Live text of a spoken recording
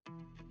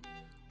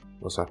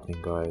What's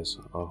happening, guys?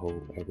 I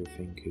hope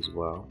everything is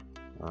well.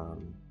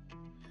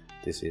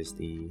 This is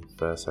the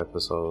first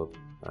episode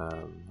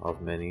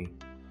of many.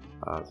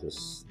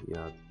 Just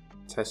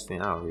testing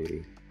it out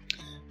really.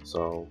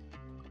 So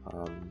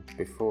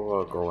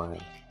before I go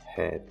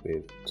ahead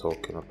with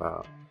talking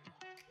about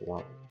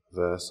what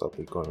verse I'll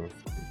be going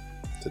from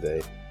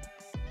today,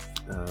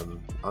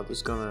 I'm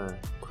just gonna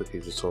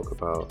quickly just talk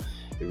about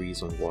the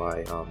reason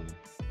why I'm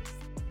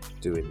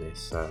doing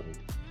this.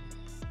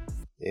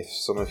 If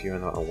some of you are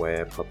not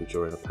aware, probably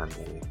during the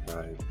pandemic,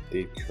 I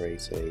did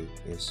create a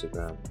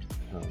Instagram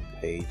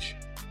page,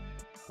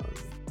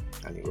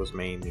 and it was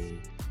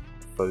mainly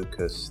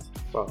focused.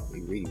 Well,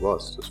 it really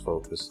was just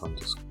focused on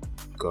just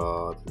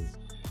God,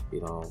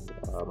 and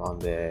on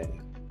there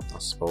I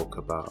spoke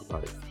about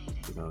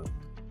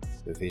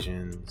the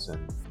visions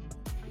and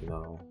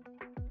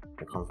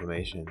the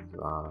confirmation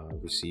I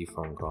received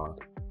from God,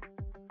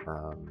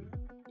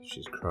 which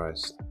is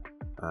Christ,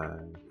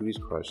 and who is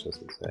Christ, as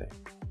I say.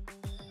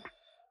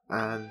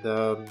 And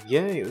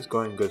it was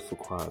going good for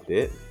quite a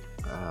bit.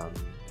 I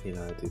did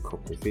a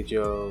couple of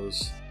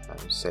videos,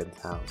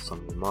 sent out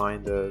some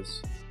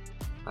reminders,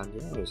 and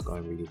it was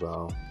going really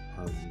well.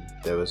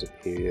 There was a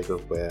period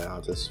of where I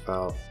just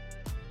felt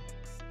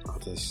I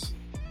just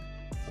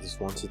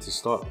wanted to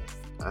stop,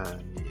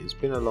 and it's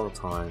been a long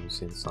time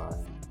since I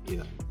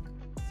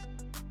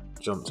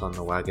jumped on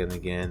the wagon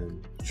again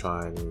and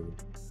trying to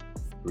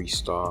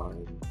restart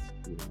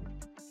and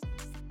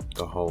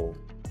the whole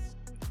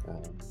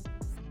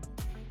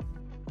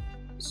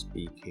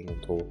speaking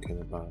and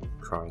talking about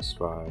Christ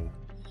via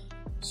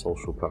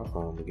social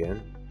platform again.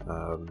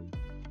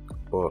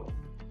 But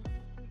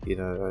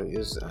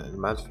the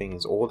mad thing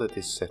is, all of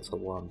this setup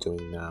what I'm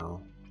doing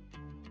now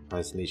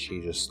has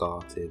literally just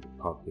started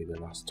probably the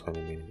last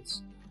 20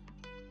 minutes.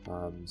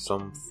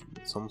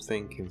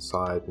 Something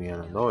inside me,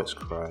 and I know it's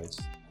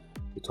Christ,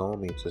 he told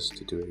me just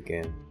to do it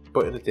again,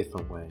 but in a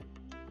different way,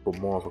 but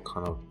more of a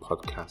kind of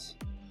podcast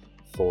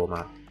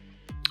format,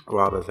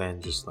 rather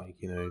than just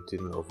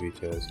doing little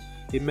videos.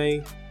 It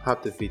may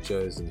have the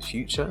videos in the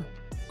future,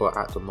 but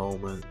at the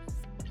moment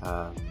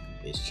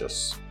it's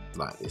just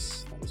like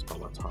this at this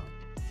moment in time.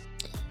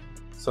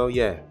 So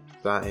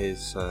that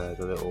is the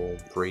little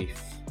brief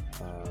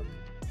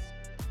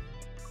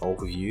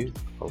overview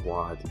of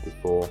what I did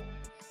before,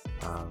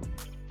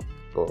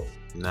 but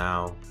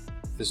now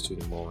just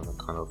doing more in a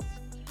kind of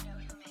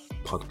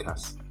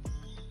podcast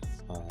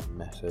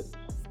method,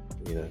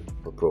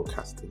 for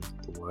broadcasting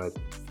the word.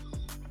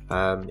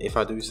 If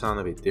I do sound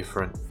a bit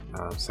different,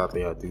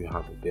 sadly I do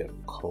have a bit of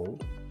a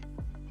cold,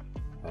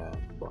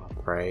 but I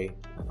pray,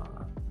 and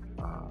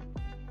I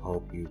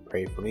hope you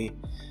pray for me,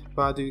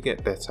 but I do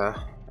get better,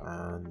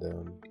 and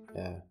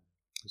it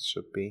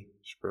should be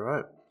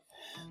right.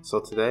 So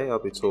today I'll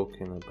be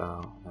talking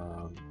about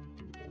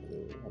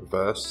a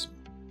verse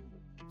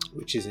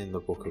which is in the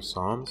book of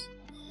Psalms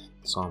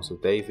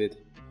of David.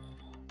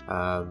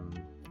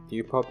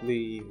 You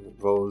probably,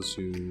 those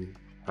who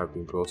have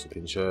been brought up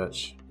in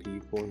church,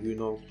 people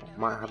who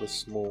might have a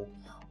small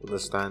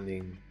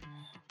understanding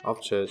of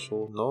church,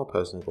 or know a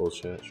person who goes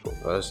to church, or a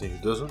person who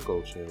doesn't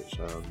go to church.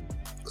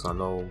 Because I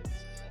know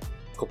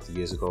a couple of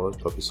years ago, it's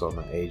probably sort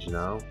of my age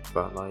now,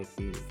 but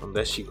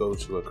unless you go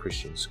to a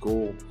Christian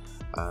school,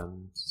 there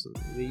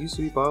used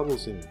to be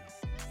Bibles in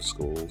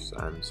schools,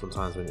 and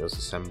sometimes when it was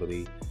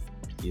assembly,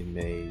 you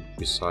may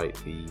recite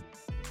the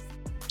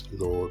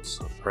Lord's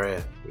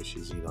Prayer, which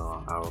is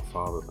our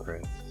Father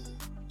prayer.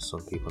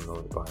 Some people know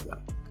it by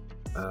that.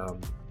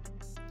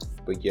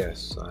 But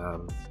yes,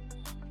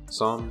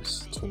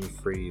 Psalms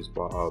 23 is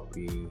what I'll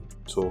be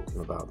talking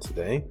about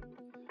today.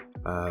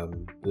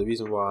 The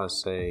reason why I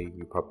say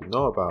you probably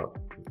know about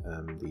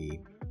the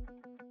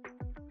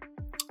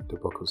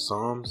book of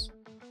Psalms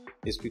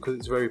is because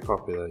it's very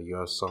popular. You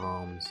have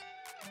Psalms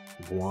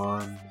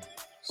 1,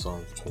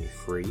 Psalms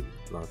 23,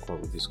 like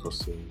what we're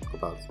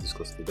about to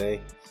discuss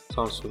today,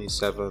 Psalms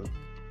 27,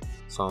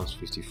 Psalms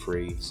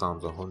 53,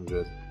 Psalms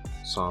 100,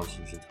 Psalms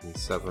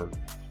 127,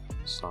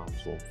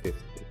 Psalms 150.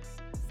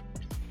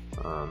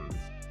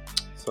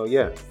 So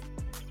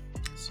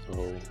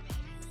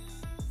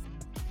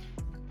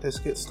let's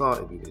get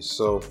started with this.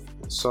 So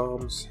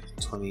Psalms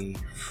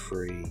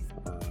 23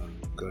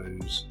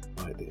 goes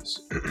like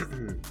this.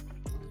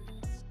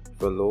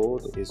 The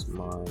Lord is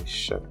my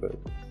shepherd,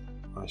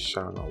 I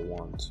shall not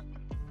want.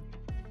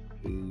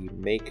 He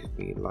maketh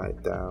me lie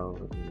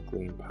down in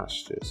green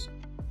pastures.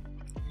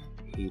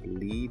 He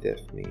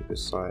leadeth me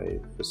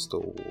beside the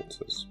still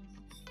waters.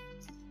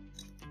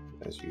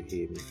 As you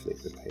hear me flip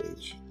the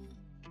page.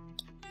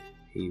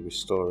 He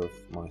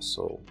restoreth my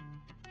soul.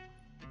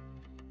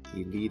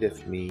 He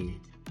leadeth me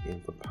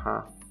in the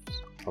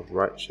paths of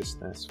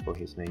righteousness for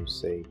his name's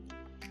sake.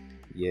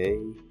 Yea,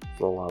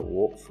 though I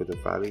walk through the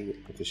valley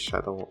of the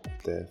shadow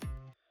of death,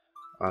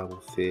 I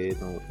will fear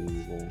no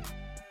evil,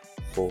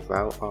 for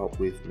thou art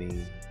with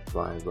me,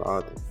 thy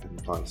rod and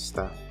thy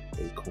staff,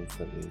 they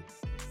comfort me.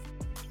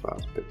 Thou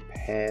hast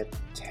prepared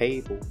a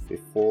table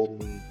before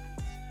me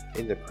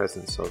in the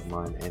presence of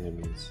mine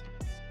enemies.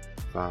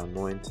 Thou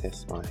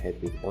anointest my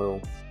head with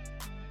oil,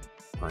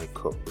 my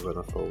cup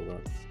runneth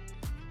over.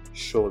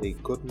 Surely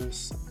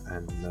goodness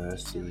and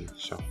mercy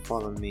shall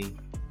follow me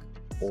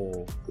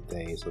all the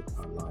days of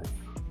my life,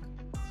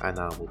 and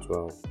I will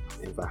dwell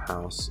in the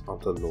house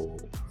of the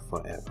Lord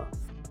forever.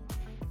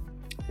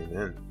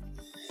 Amen.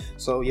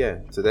 So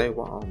today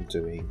what I'm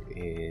doing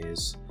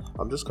is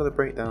I'm just going to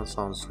break down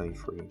Psalms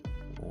 23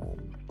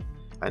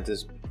 and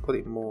just put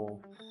it more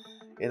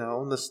in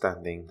our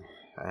understanding,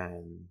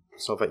 and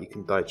so that you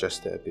can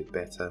digest it a bit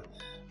better.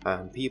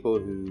 People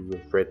who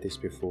have read this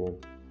before,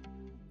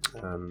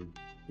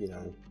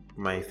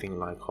 may think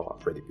like, oh,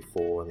 I've read it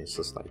before, and it's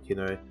just like,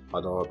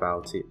 I know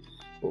about it.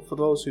 But for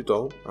those who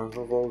don't, and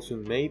for those who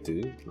may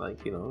do,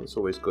 it's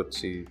always good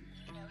to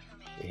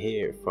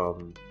hear it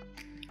from,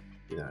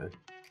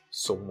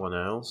 someone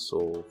else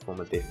or from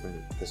a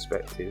different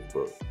perspective,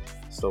 but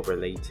still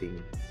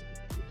relating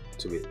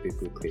to it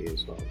biblically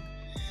as well.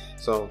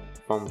 So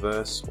from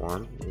verse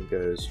 1 it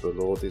goes, the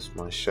Lord is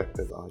my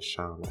shepherd, I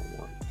shall not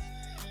want.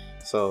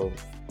 So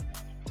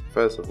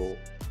first of all,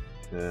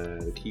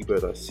 the key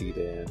word I see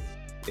there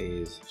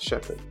is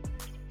shepherd.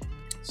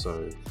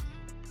 So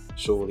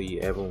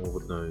surely everyone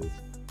would know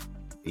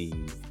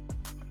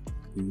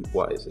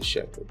what is a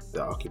shepherd,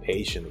 the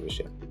occupation of a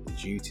shepherd, the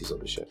duties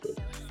of a shepherd.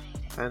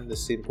 And the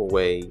simple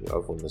way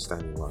of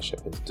understanding what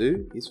shepherds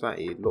do is that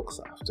it looks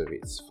after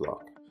its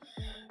flock.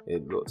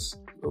 It looks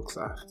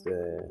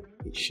after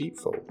its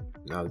sheepfold.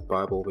 Now the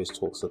Bible always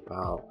talks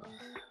about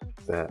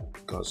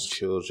that God's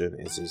children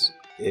is as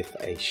if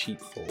a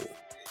sheepfold.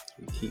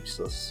 It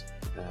keeps us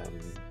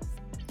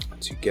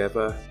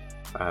together.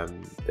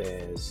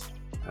 There's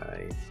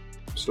a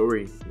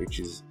story which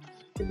is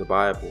in the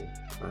Bible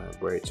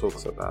where it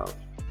talks about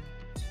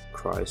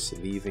Christ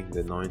leaving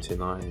the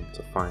 99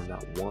 to find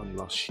that one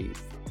lost sheep,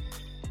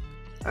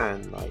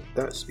 and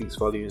that speaks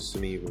volumes to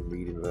me when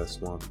reading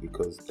verse 1,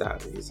 because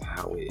that is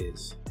how it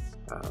is.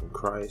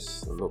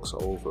 Christ looks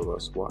over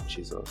us,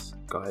 watches us,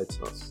 guides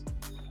us,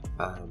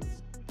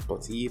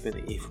 but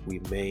even if we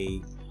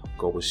may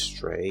go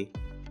astray,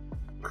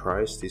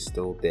 Christ is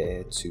still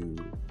there to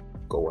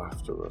go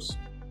after us.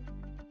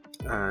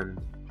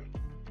 And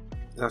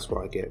that's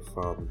what I get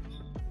from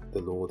the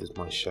Lord is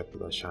my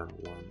shepherd, I shall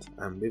not want.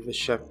 And with a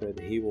shepherd,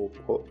 he will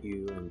put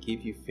you and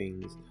give you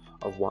things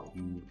of what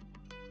you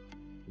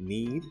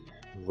need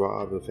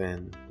rather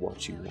than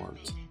what you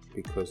want.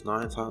 Because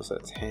 9 times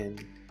out of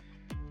 10,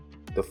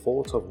 the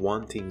thought of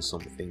wanting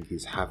something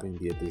is having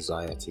the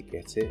desire to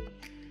get it,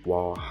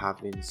 while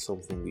having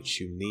something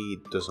which you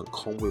need doesn't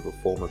come with a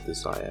form of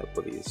desire,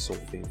 but it is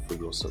something for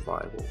your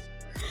survival.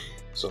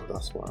 So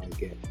that's what I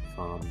get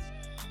from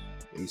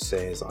he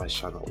says, I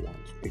shall not want.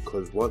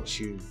 Because once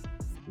you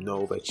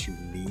know that you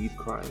need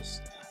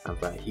Christ and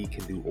that he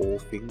can do all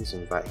things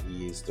and that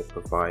he is the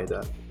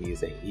provider, he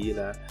is a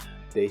healer,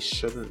 there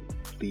shouldn't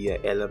be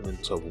an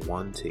element of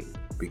wanting,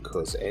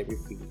 because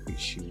everything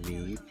which you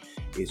need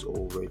is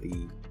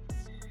already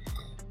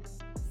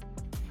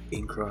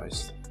in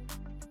Christ.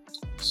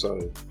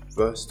 So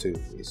verse 2,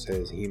 it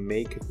says, he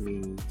maketh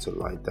me to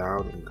lie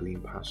down in green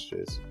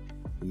pastures,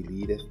 he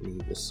leadeth me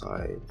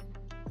beside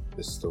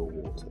the still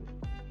water.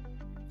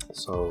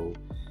 So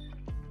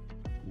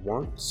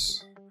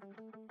once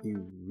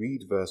you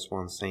read verse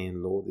 1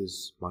 saying, Lord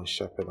is my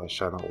shepherd, I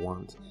shall not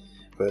want,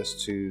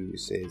 verse 2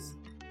 says,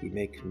 he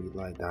maketh me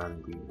lie down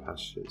in green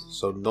pastures.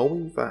 So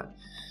knowing that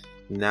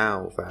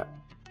now that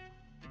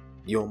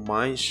your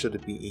mind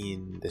shouldn't be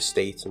in the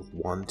state of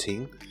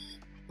wanting,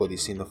 but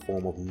it's in the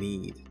form of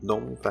need,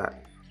 knowing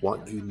that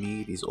what you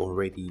need is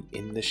already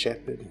in the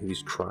shepherd, who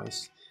is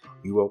Christ,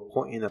 you are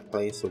put in a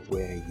place of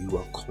where you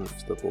are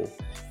comfortable.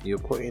 You're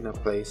put in a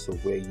place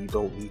of where you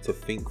don't need to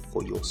think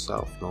for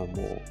yourself no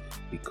more,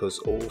 because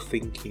all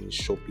thinking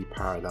should be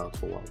parallel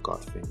to what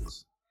God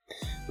thinks.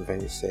 And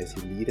then it says,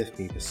 he leadeth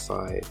me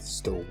beside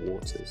still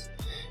waters.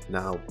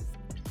 Now,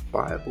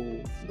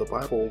 the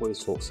Bible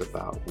always talks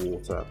about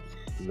water.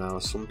 Now,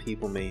 some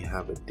people may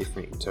have a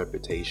different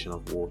interpretation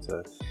of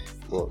water,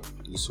 but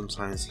you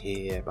sometimes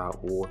hear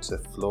about water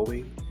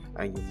flowing,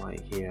 and you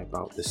might hear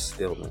about the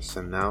stillness.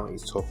 And now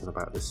he's talking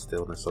about the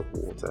stillness of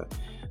water.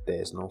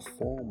 There is no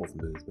form of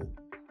movement,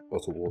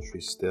 but the water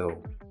is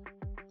still.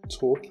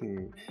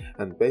 Talking,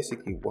 and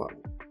basically what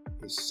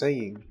it's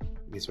saying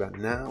is that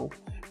now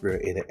we're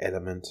in an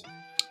element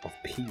of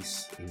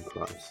peace in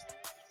Christ.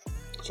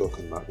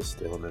 Talking about the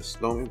stillness,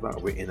 knowing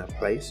that we're in a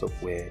place of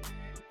where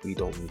we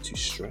don't need to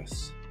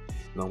stress,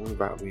 knowing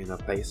that we're in a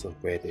place of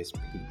where there's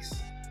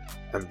peace.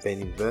 And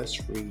then in verse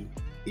 3,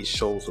 it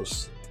shows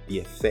us the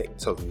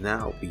effect of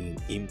now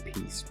being in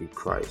peace with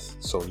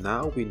Christ. So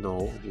now we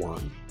know,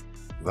 one,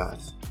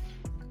 that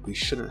we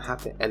shouldn't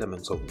have the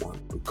element of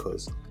want,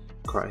 because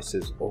Christ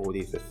has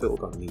already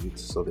fulfilled our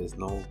needs, so there's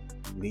no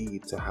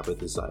need to have a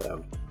desire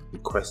of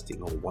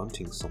requesting or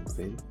wanting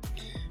something.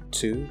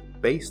 2,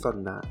 based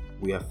on that,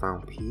 we have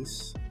found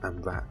peace,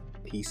 and that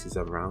peace is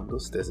around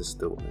us, there's a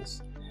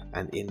stillness.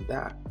 And in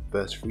that,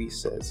 verse 3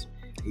 says,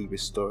 he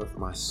restoreth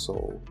my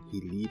soul, he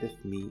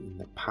leadeth me in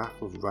the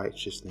path of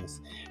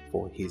righteousness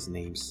for his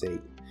name's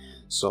sake.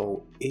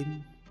 So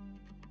in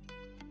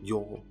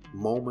your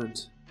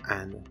moment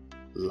and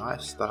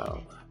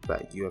lifestyle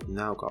that you have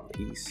now got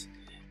peace,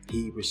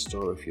 He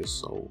restoreth your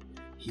soul.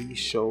 He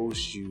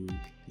shows you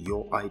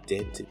your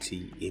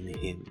identity in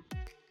Him,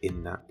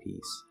 in that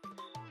peace.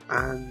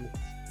 And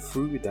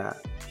through that,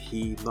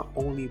 He not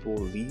only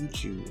will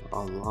lead you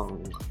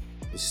along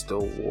the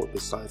still water,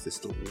 besides the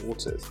still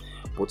waters,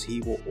 but He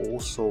will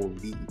also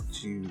lead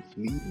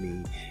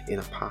me in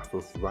a path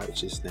of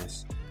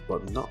righteousness.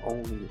 But not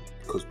only,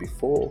 because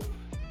before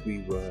we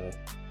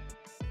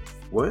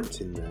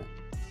weren't in the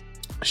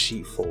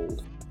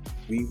sheepfold,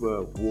 we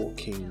were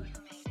walking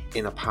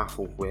in a path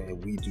of where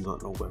we do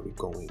not know where we're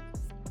going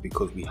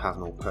because we have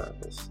no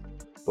purpose.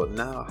 But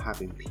now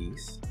having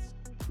peace,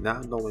 now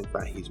knowing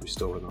that He's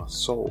restoring our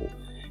soul,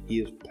 He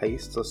has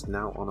placed us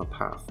now on a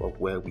path of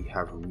where we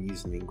have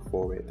reasoning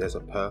for it. There's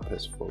a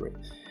purpose for it.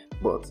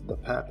 But the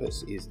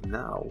purpose is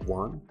now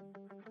one,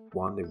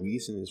 the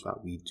reason is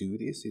that we do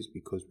this is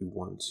because we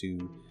want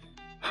to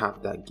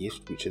have that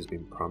gift which has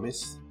been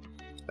promised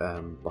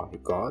by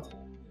God,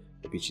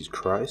 which is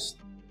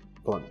Christ.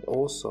 But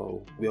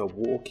also we are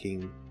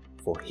walking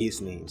for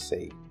His name's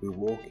sake. We're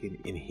walking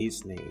in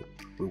His name.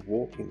 We're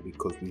walking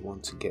because we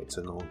want to get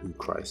to know who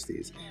Christ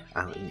is.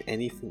 And in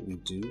anything we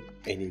do,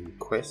 any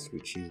request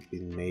which has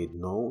been made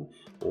known,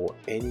 or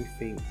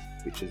anything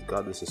which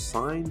God has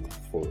assigned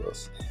for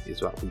us,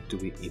 is that we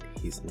do it in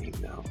His name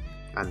now.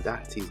 And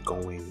that is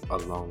going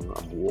along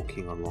and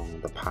walking along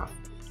the path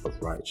of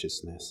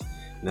righteousness.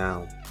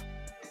 Now,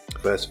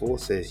 verse 4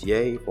 says,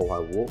 Yea, though I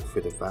walk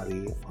through the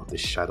valley of the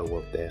shadow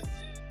of death,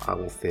 I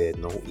will fear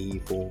no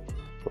evil,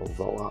 for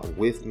thou art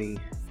with me,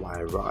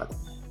 thy rod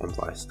and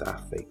thy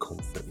staff, they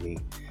comfort me.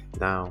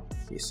 Now,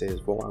 it says,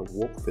 though I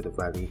walk through the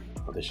valley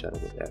of the shadow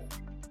of death.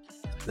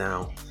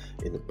 Now,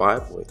 in the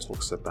Bible, it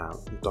talks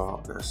about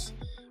darkness.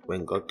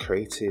 When God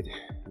created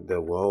the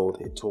world,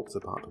 it talks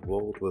about the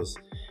world was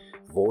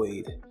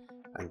void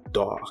and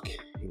dark,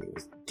 and it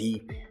was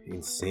deep in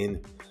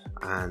sin.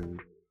 And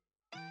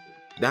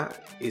that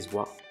is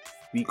what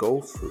we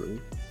go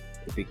through,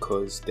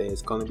 because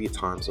there's going to be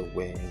times of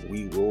where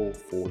we will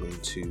fall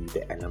into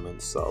the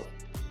elements of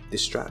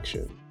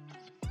distraction,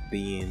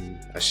 being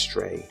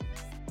astray,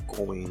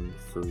 going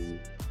through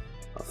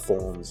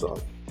forms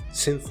of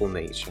sinful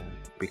nature,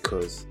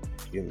 because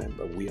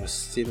remember, we are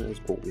sinners,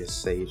 but we are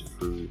saved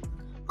through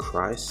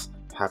Christ,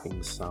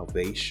 having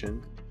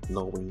salvation,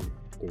 knowing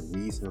the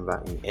reason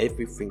that in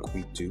everything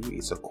we do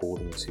is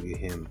according to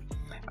Him.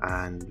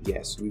 And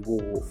yes, we will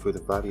walk through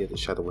the valley of the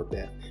shadow of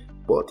death,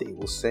 but it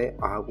will say,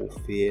 I will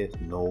fear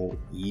no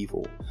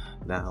evil.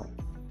 Now,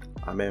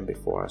 I remember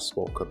before I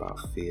spoke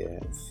about fear,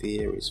 and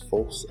fear is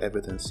false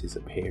evidences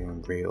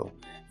appearing real,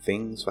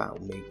 things that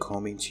may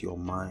come into your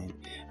mind,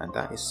 and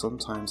that is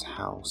sometimes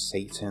how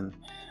Satan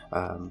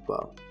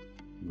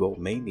will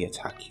mainly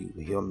attack you.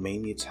 He'll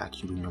mainly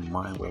attack you in your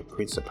mind, where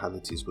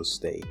principalities will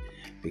stay,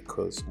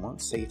 because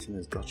once Satan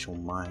has got your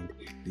mind,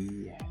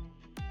 he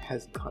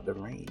has got the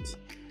reins.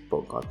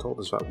 But God told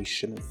us that we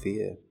shouldn't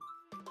fear.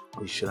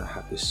 We shouldn't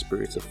have the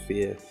spirit of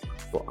fear,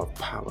 but of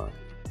power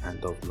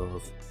and of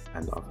love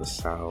and of a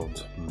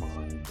sound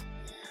mind.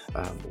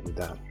 With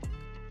that,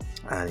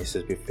 and it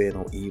says, we fear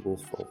no evil,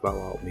 for thou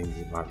art with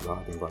me, my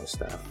rod and thy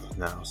staff.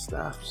 Now,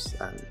 staffs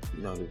and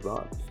the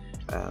rod,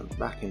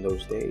 back in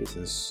those days,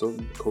 and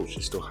some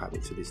cultures still have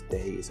it to this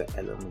day, is an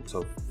element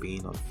of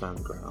being on firm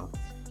ground.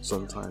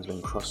 Sometimes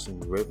when crossing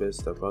rivers,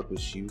 the rod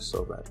was used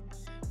so that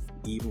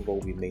even though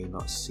we may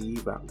not see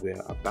that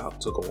we're about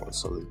to go on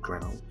solid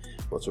ground,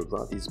 but the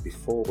rod is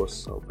before us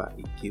so that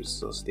it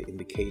gives us the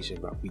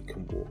indication that we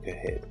can walk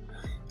ahead.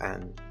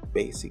 And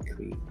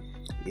basically,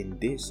 in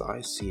this,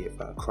 I see it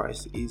that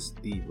Christ is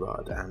the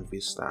rod and the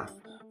staff,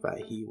 that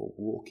He will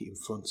walk in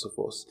front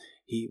of us.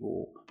 He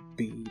will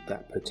be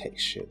that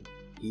protection.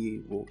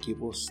 He will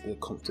give us the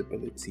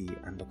comfortability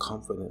and the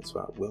confidence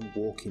that when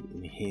walking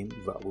in Him,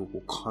 that we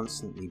will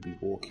constantly be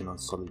walking on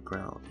solid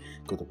ground.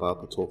 Because the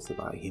Bible talks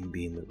about Him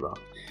being the rock,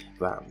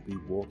 that we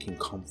walk in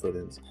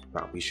confidence,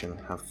 that we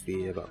shouldn't have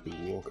fear, that we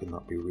walk and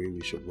not be weary,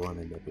 we should run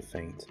and never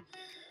faint.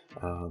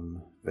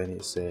 Then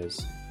it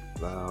says,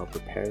 Thou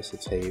preparest a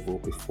table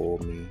before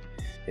me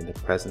in the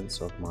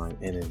presence of mine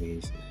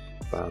enemies.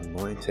 Thou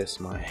anointest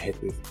my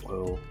head with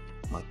oil,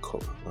 my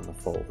cup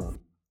runneth over.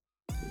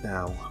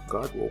 Now,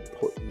 God will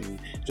put you,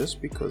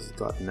 just because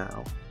God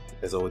now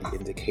has already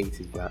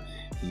indicated that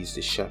He's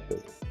the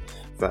shepherd,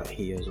 that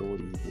He has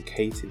already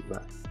indicated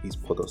that He's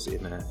put us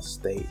in a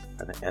state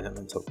and an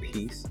element of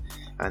peace,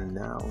 and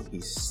now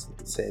He's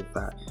said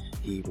that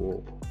He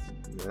will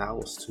allow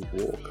us to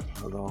walk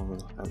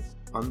along and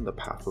on the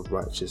path of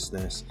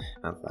righteousness,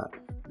 and that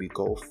we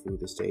go through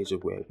the stage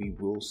of where we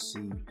will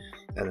see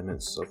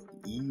elements of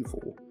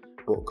evil.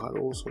 But God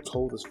also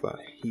told us that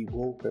He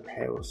will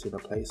prepare us in a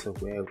place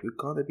of where we're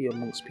going to be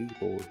amongst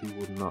people who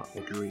will not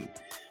agree.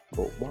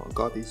 But what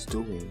God is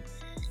doing,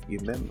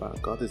 remember,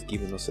 God has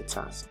given us a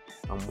task.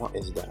 And what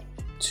is that?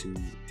 To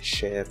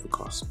share the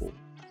gospel.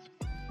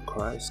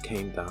 Christ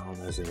came down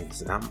as an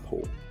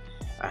example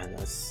and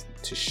that's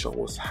to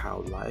show us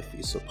how life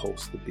is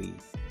supposed to be,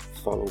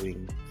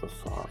 following the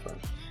Father.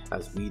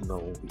 As we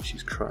know, which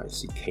is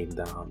Christ, He came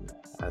down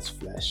as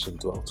flesh and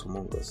dwelt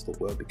among us. The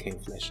Word became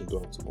flesh and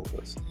dwelt among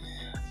us.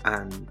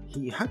 And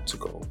He had to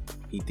go.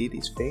 He did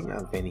His thing,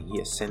 and then He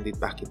ascended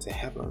back into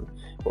heaven.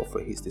 But for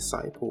His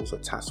disciples, a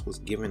task was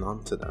given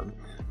unto them,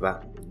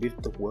 that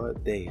with the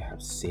Word they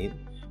have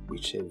seen,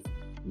 which have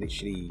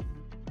literally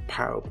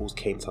parables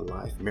came to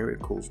life,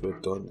 miracles were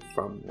done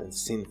from and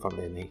seen from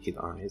their naked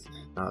eyes.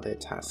 Now their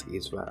task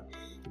is that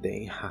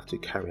they have to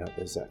carry out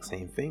the exact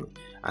same thing,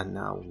 and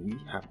now we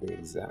have the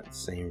exact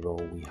same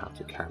role we have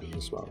to carry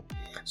as well.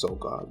 So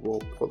God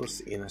will put us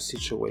in a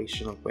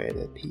situation of where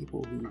there are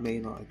people who may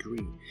not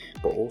agree,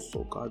 but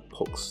also God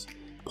puts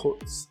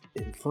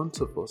in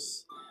front of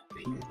us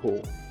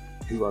people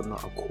who are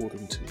not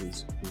according to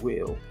His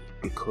will,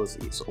 because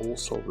it's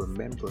also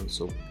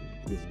remembrance of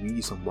the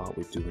reason why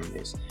we're doing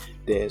this.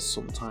 There's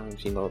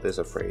sometimes, there's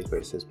a phrase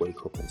where it says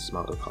wake up and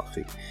smell the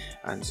coffee,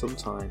 and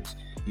sometimes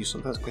you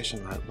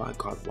question, like, why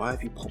God, why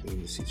have you put me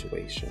in this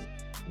situation?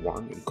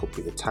 One, it could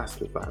be the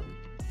task of that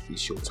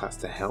it's your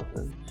task to help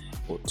them,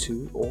 but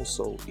two,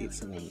 also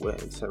it's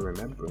a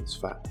remembrance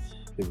that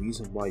the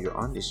reason why you're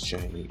on this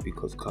journey,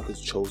 because God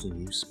has chosen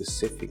you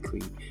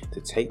specifically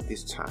to take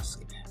this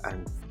task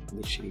and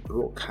literally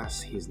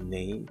broadcast His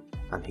name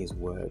and His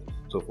word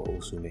to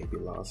those who may be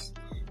lost.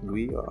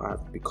 We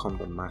have become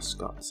the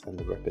mascots and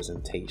the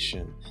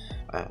representation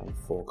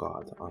for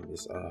God on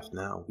this earth.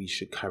 Now we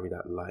should carry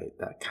that light,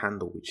 that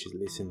candle which is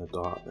lit in the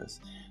darkness,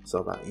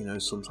 so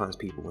that sometimes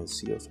people when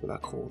see us, they're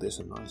like, oh, there's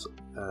a nice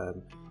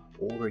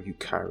aura you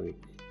carry,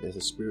 there's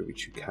a spirit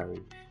which you carry,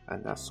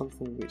 and that's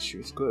something which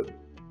is good.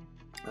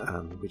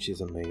 Which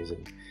is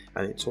amazing.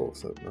 And it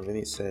talks, and then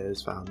it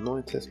says, "Thou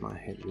anointest my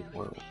head with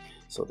oil."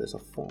 So there's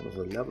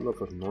a level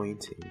of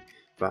anointing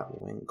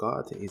that when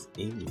God is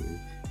in you,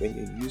 when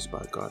you're used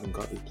by God and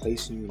God is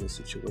placing you in a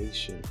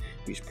situation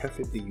which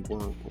preferably you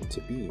weren't going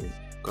to be in,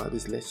 God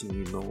is letting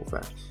you know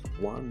that,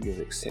 one, you've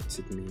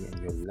accepted me and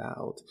you've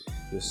allowed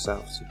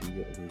yourself to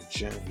be on the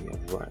journey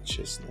of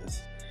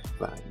righteousness.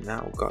 That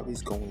now God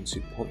is going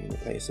to put you in a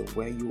place of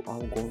where you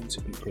are going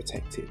to be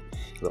protected.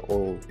 The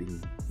oil has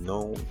been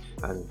known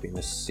and been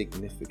a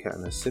significant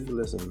and a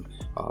symbolism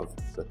of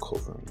the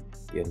covering,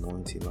 the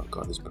anointing that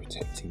God is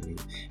protecting you,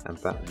 and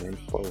that when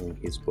following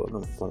His will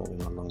and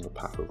following along the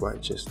path of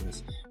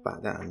righteousness,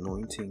 that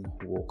anointing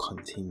will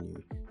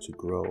continue to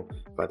grow,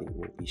 that it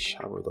will be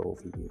showered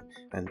over you,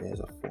 and there's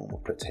a form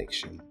of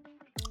protection.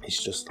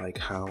 It's just like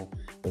how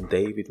when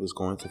David was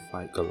going to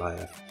fight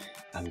Goliath,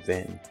 and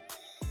then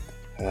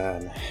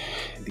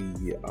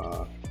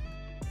the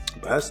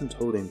person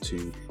told him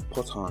to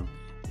put on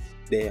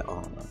their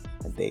armor,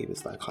 and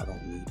David's like, I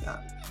don't need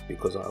that,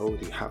 because I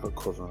already have a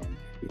covering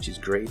which is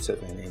greater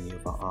than any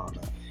other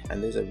armor.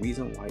 And there's a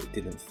reason why it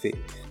didn't fit,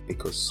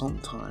 because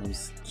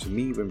sometimes, to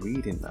me, when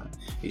reading that,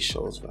 it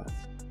shows that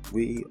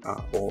we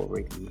are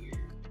already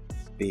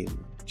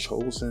being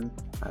chosen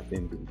and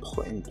been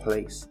put in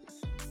place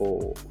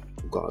for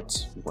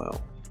God's will.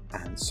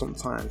 And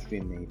sometimes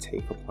we may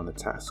take upon a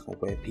task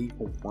where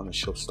people want to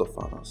shove stuff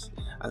on us,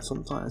 and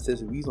sometimes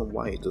there's a reason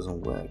why it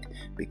doesn't work,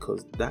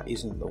 because that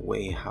isn't the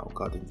way how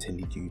God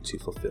intended you to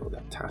fulfill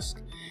that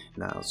task.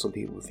 Now some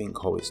people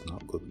think, oh, it's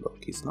not good luck.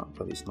 It's not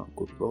that it's not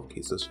good luck,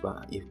 it's just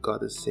that if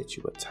God has set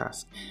you a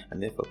task,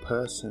 and if a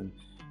person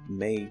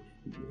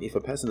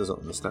doesn't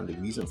understand the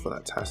reason for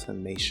that task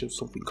and may shove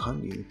something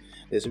on you,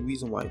 there's a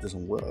reason why it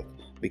doesn't work,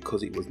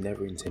 because it was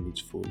never intended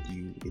for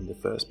you in the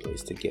first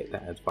place to get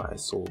that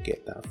advice or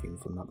get that thing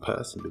from that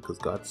person, because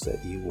God said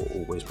He will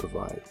always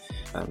provide,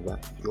 and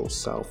that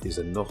yourself is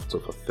enough to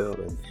fulfill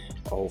and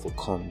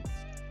overcome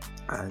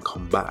and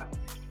combat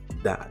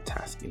that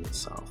task in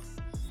itself.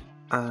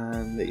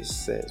 And it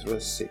says,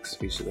 verse 6,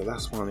 which is the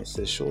last one, it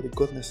says, surely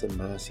goodness and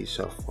mercy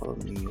shall follow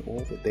me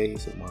all the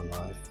days of my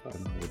life,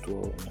 and I will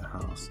dwell in the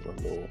house of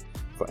the Lord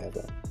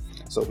forever.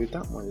 So with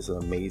that one is an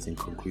amazing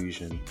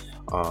conclusion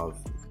of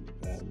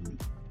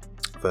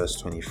verse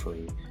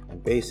 23.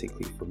 And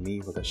basically for me,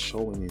 what that's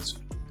showing is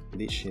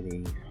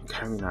literally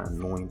carrying that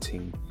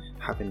anointing,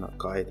 having that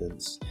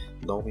guidance,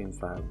 knowing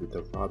that with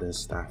the rod and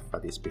staff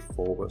that is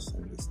before us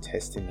and is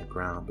testing the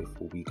ground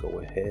before we go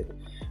ahead,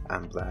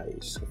 and that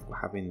is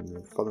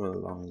following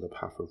along the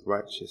path of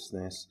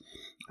righteousness,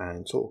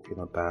 and talking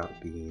about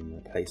being in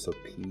a place of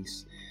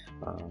peace,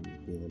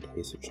 being in a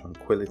place of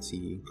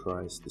tranquility in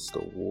Christ, the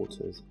still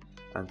waters,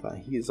 and that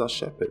He is our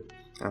shepherd,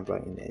 and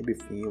that in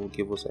everything He will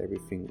give us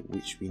everything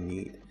which we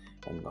need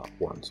and not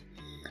want.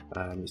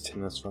 He's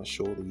telling us that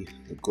surely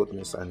the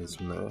goodness and His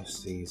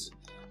mercies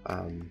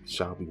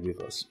shall be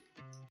with us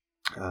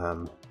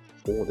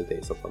all the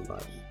days of our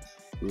life.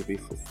 We will be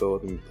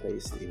fulfilled and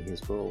placed in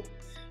His will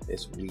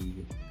as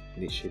we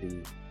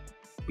literally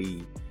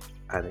be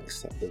and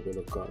accept the will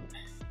of God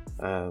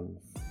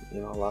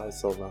in our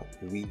lives, so that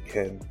we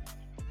can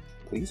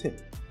please Him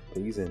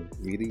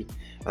really,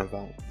 and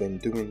that when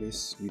doing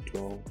this we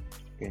dwell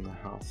in the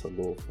house of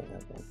the Lord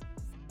forever,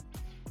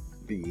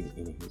 being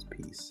in His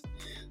peace.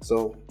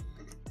 So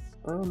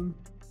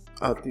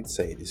I did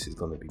say this is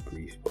going to be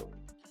brief, but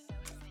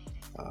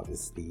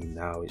obviously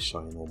now it's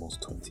showing almost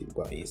 20,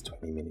 but it is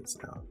 20 minutes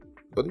now,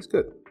 but it's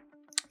good.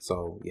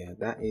 So yeah,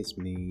 that is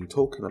me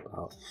talking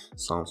about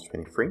Psalms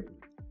 23.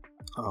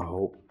 I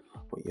hope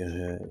what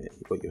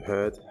you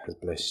heard has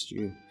blessed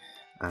you,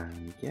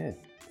 and yeah,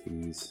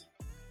 please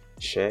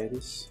share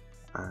this,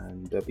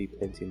 and there'll be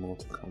plenty more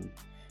to come.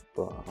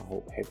 But I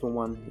hope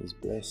everyone is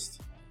blessed.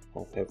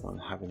 Hope everyone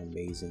have an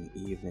amazing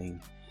evening,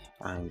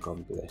 and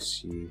God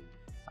bless you.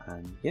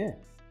 And yeah,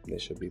 there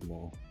should be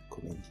more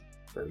coming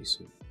very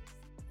soon.